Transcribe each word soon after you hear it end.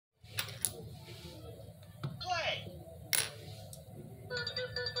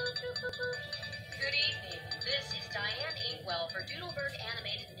for Doodleburg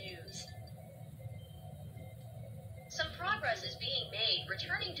animated news. Some progress is being made,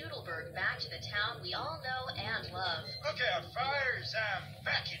 returning Doodleburg back to the town we all know and love. Okay, fires, I'm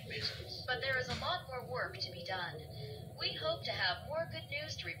back in business. But there is a lot more work to be done. We hope to have more good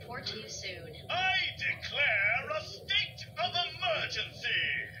news to report to you soon. I declare a state of emergency.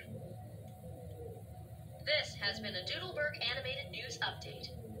 This has been a Doodleburg animated news update.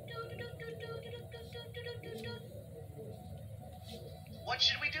 What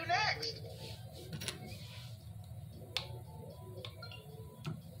should we do next?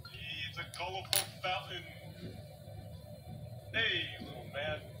 It's a colorful fountain. Hey, little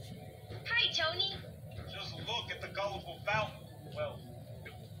man. Hi, Tony. Just look at the colorful fountain. Well,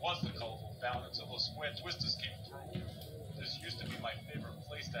 it was the colorful fountain until those square twisters came through. This used to be my favorite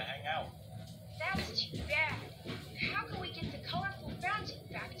place to hang out. That's too bad. How can we get the colorful fountain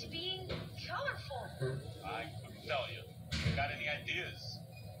back to being colorful? I couldn't tell you. Got any ideas?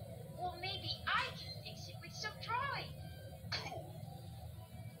 Well, maybe I can fix it with some drawing. Cool.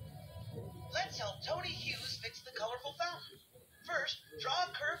 Let's help Tony Hughes fix the colorful fountain. First, draw a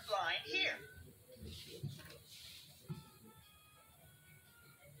curved line here.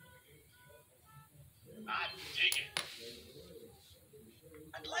 I dig it.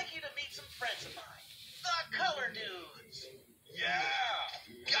 I'd like you to meet some friends of mine. The Color Dudes. Yeah,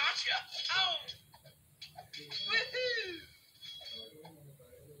 gotcha. Out. Woohoo!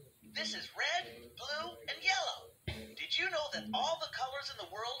 This is red, blue, and yellow. Did you know that all the colors in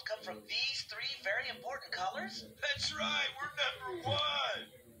the world come from these three very important colors? That's right, we're number one.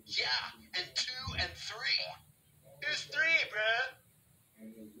 Yeah, and 2 and 3. Who's three, bruh?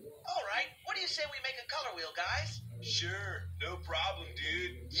 All right, what do you say we make a color wheel, guys? Sure, no problem,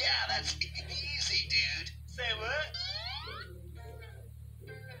 dude. Yeah, that's easy, dude. Say what?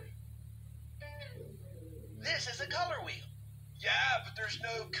 This is a color wheel. Yeah, but there's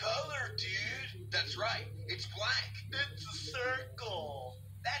no color, dude. That's right, it's blank. It's a circle.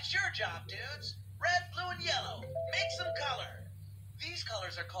 That's your job, dudes. Red, blue, and yellow. Make some color. These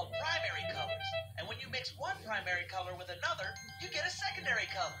colors are called primary colors, and when you mix one primary color with another, you get a secondary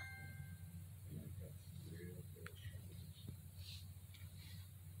color.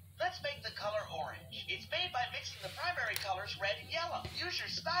 Let's make the color orange. It's made by mixing the primary colors red and yellow. Use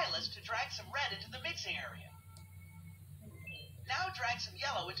your stylus to drag some red into the mixing area. Now drag some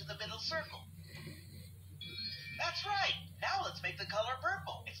yellow into the middle circle. That's right. Now let's make the color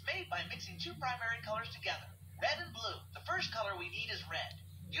purple. It's made by mixing two primary colors together, red and blue. The first color we need is red.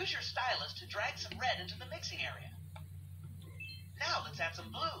 Use your stylus to drag some red into the mixing area. Now let's add some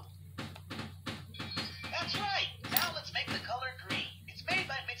blue. That's right. Now let's make the color green. It's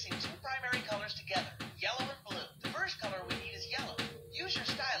made by mixing two primary colors together, yellow and blue. The first color we need is yellow. Use your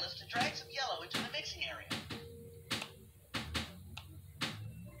stylus to drag some yellow into the mixing area.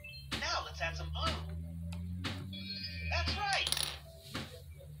 Now let's add some blue. That's right.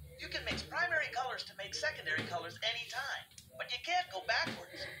 You can mix primary colors to make secondary colors anytime, but you can't go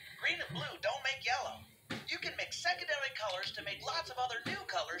backwards. Green and blue don't make yellow. You can mix secondary colors to make lots of other new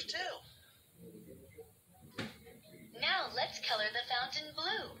colors too. Now let's color the fountain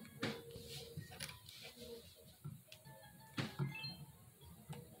blue.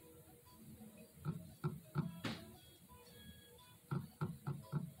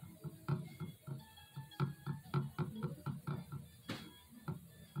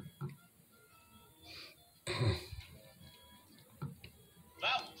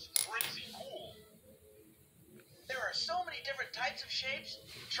 That was crazy cool. There are so many different types of shapes.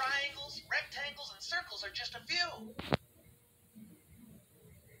 Triangles, rectangles, and circles are just a few.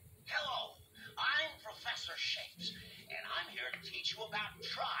 Hello, I'm Professor Shapes, and I'm here to teach you about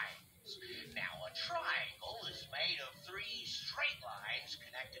triangles. Now, a triangle is made of 3 straight lines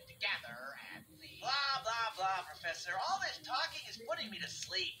connected together at the... Blah, blah, blah, Professor. All this talking is putting me to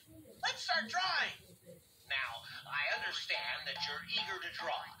sleep. Let's start drawing. Now, I understand that you're eager to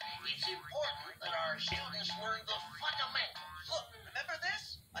draw. It's important that our students learn the fundamentals. Look, remember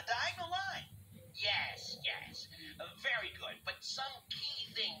this? A diagonal line. Yes, very good. But some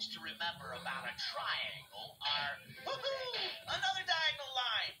key things to remember about a triangle are... Woohoo! Another diagonal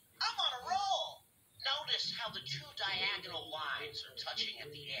line. I'm on a roll. Notice how the 2 diagonal lines are touching at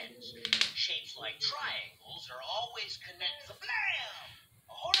the ends. Shapes like triangles are always connected. Blam!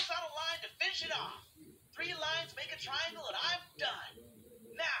 A horizontal line to finish it off. 3 lines make a triangle and I'm done.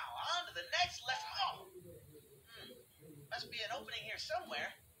 Now, on to the next lesson. Oh! Must be an opening here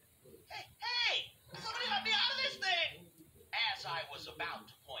somewhere. Hey! Somebody let me out of this thing! As I was about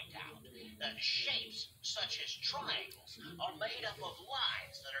to point out, shapes such as triangles are made up of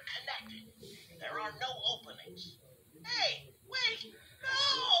lines that are connected. There are no openings. Hey, wait!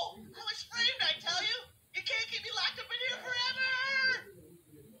 No! I was framed, I tell you! You can't keep me locked up in here forever!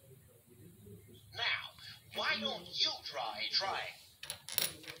 Now, why don't you draw a triangle?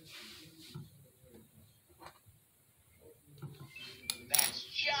 That's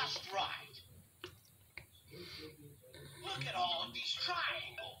just right. Look at all of these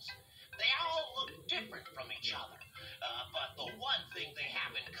triangles. They all look different from each other. But the one thing they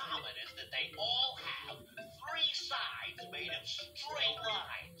have in common is that they all have three sides made of straight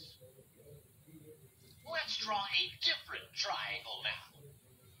lines. Let's draw a different triangle now.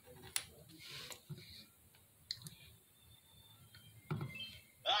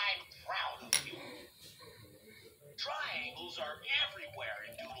 I'm proud of you. Triangles are everywhere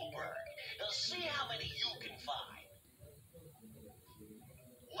in Doodleburg. See how many you can find.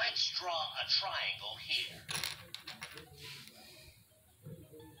 Let's draw a triangle here.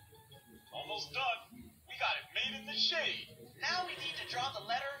 Almost done. We got it made in the shade. Now we need to draw the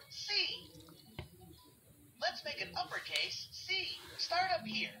letter C. Let's make an uppercase C. Start up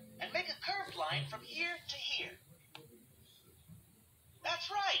here and make a curved line from here to here. That's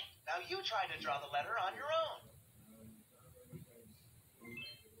right. Now you try to draw the letter on your own.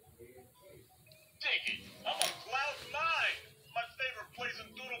 Dig it. I'm on cloud 9. My favorite place in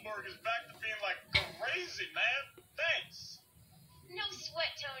Doodleburg is back to being like crazy, man. Thanks. No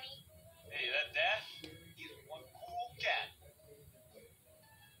sweat, Tony. Hey, that Dash, he's one cool cat.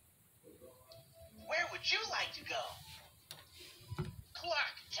 Where would you like to go?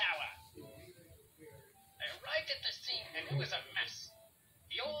 Clock tower. I arrived at the scene and it was a mess.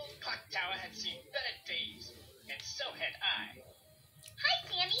 The old clock tower had seen better days, and so had I. Hi,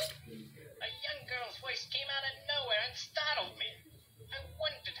 Sammy. A young girl's voice came out of nowhere and startled me. I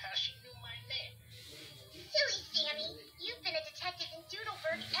wondered how she knew my name. Silly Sammy. You've been a detective in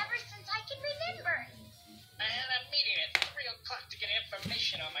Doodleburg ever since I can remember. I had a meeting at 3 o'clock to get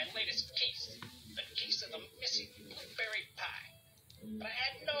information on my latest case, the case of the missing blueberry pie. But I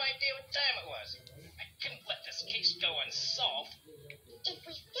had no idea what time it was. I couldn't let this case go unsolved. If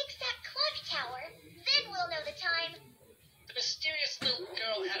we fix that clock tower, then we'll know the time. The mysterious little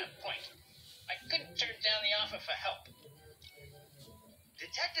girl had a point. I couldn't turn down the offer for help.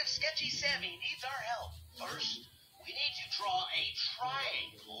 Detective Sketchy Sammy needs our help. First, we need to draw a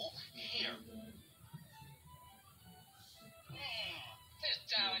triangle here. This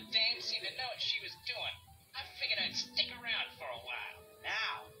darling dame seemed to know what she was doing. I figured I'd stick around for a while.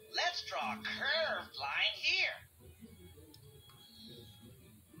 Now, let's draw a curved line here.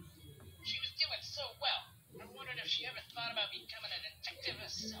 She was doing so well. I wondered if she ever thought about becoming a detective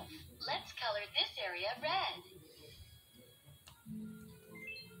herself. Let's color this area red.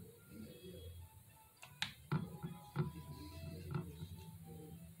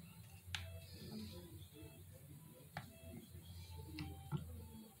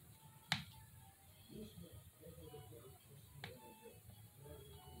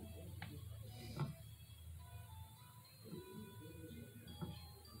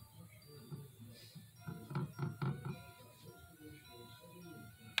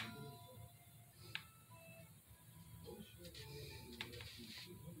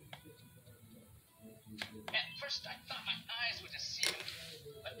 At first I thought my eyes were deceiving,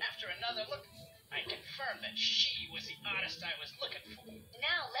 but after another look, I confirmed that she was the artist I was looking for.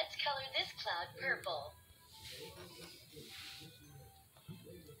 Now let's color this cloud purple.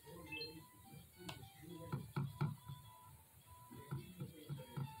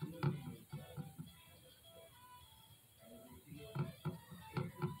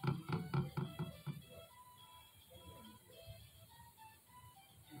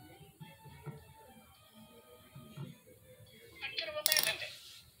 I could have imagined it,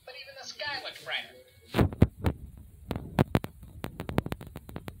 but even the sky looked brighter.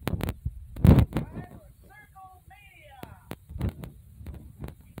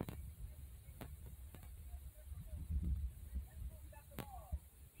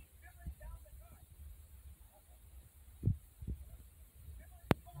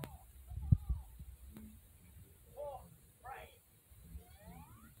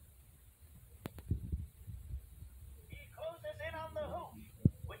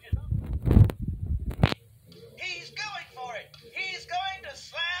 He's going for it. He's going to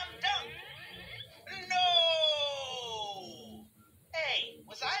slam dunk. No! Hey,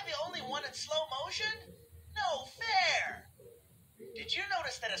 was I the only one in slow motion? No fair. Did you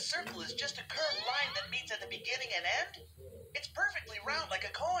notice that a circle is just a curved line that meets at the beginning and end? It's perfectly round like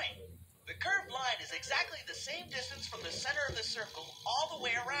a coin. The curved line is exactly the same distance from the center of the circle all the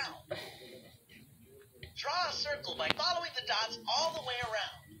way around. Draw a circle by following the dots all the way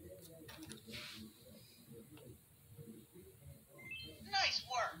around. Nice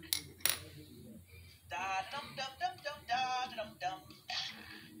work. Da-dum-dum-dum-dum-da-dum-dum.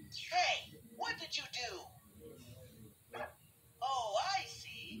 Hey, what did you do? Oh, I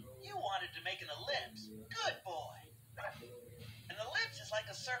see. You wanted to make an ellipse. Good boy. An ellipse is like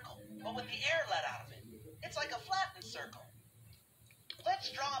a circle, but with the air let out of it. It's like a flattened circle. Let's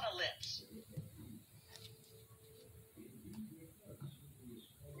draw an ellipse.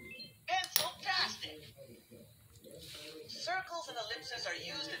 Pencil-tastic. Circles and ellipses are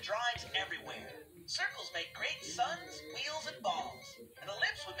used in drawings everywhere. Circles make great suns, wheels, and balls. An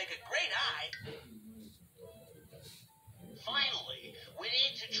ellipse would make a great eye. Finally, we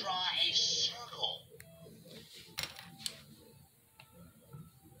need to draw a circle.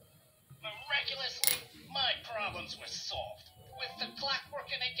 Miraculously, my problems were solved. With the clock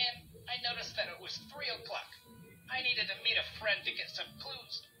working again, I noticed that it was 3 o'clock. I needed to meet a friend to get some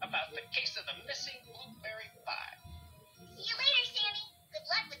clues about the case of the missing blueberry pie. See you later, Sammy. Good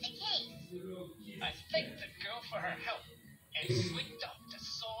luck with the case. I thanked the girl for her help and slipped off to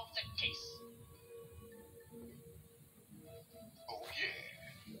solve the case. Oh,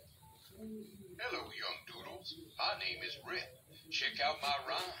 yeah. Hello, young doodles. My name is Rip. Check out my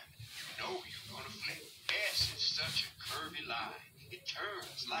rhyme. You know you're gonna flip. S is such a curvy line. It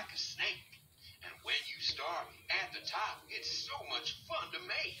turns like a snake. And when you start at the top, it's so much fun to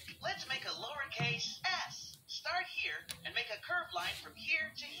make. Let's make a lowercase s. Start here and make a curved line from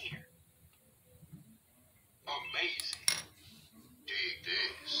here to here. Amazing. Dig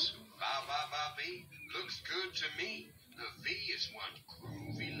this. Bye, bye, bye, B. Looks good to me. The V is one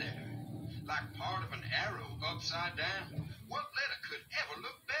groovy letter. Like part of an arrow upside down. What letter could ever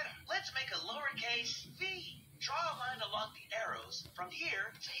look better? Let's make a lowercase v. Draw a line along the arrows from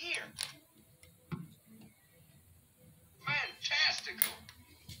here to here. Fantastical.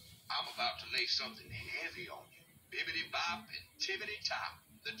 I'm about to lay something heavy on you. Bibbidi-bop and tibbidi-top.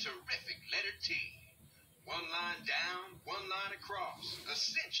 The terrific letter T. One line down, one line across. A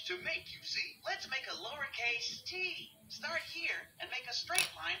cinch to make, you see. Let's make a lowercase t. Start here and make a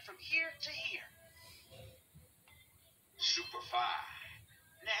straight line from here to here. Super fine.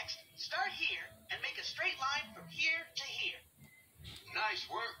 Next,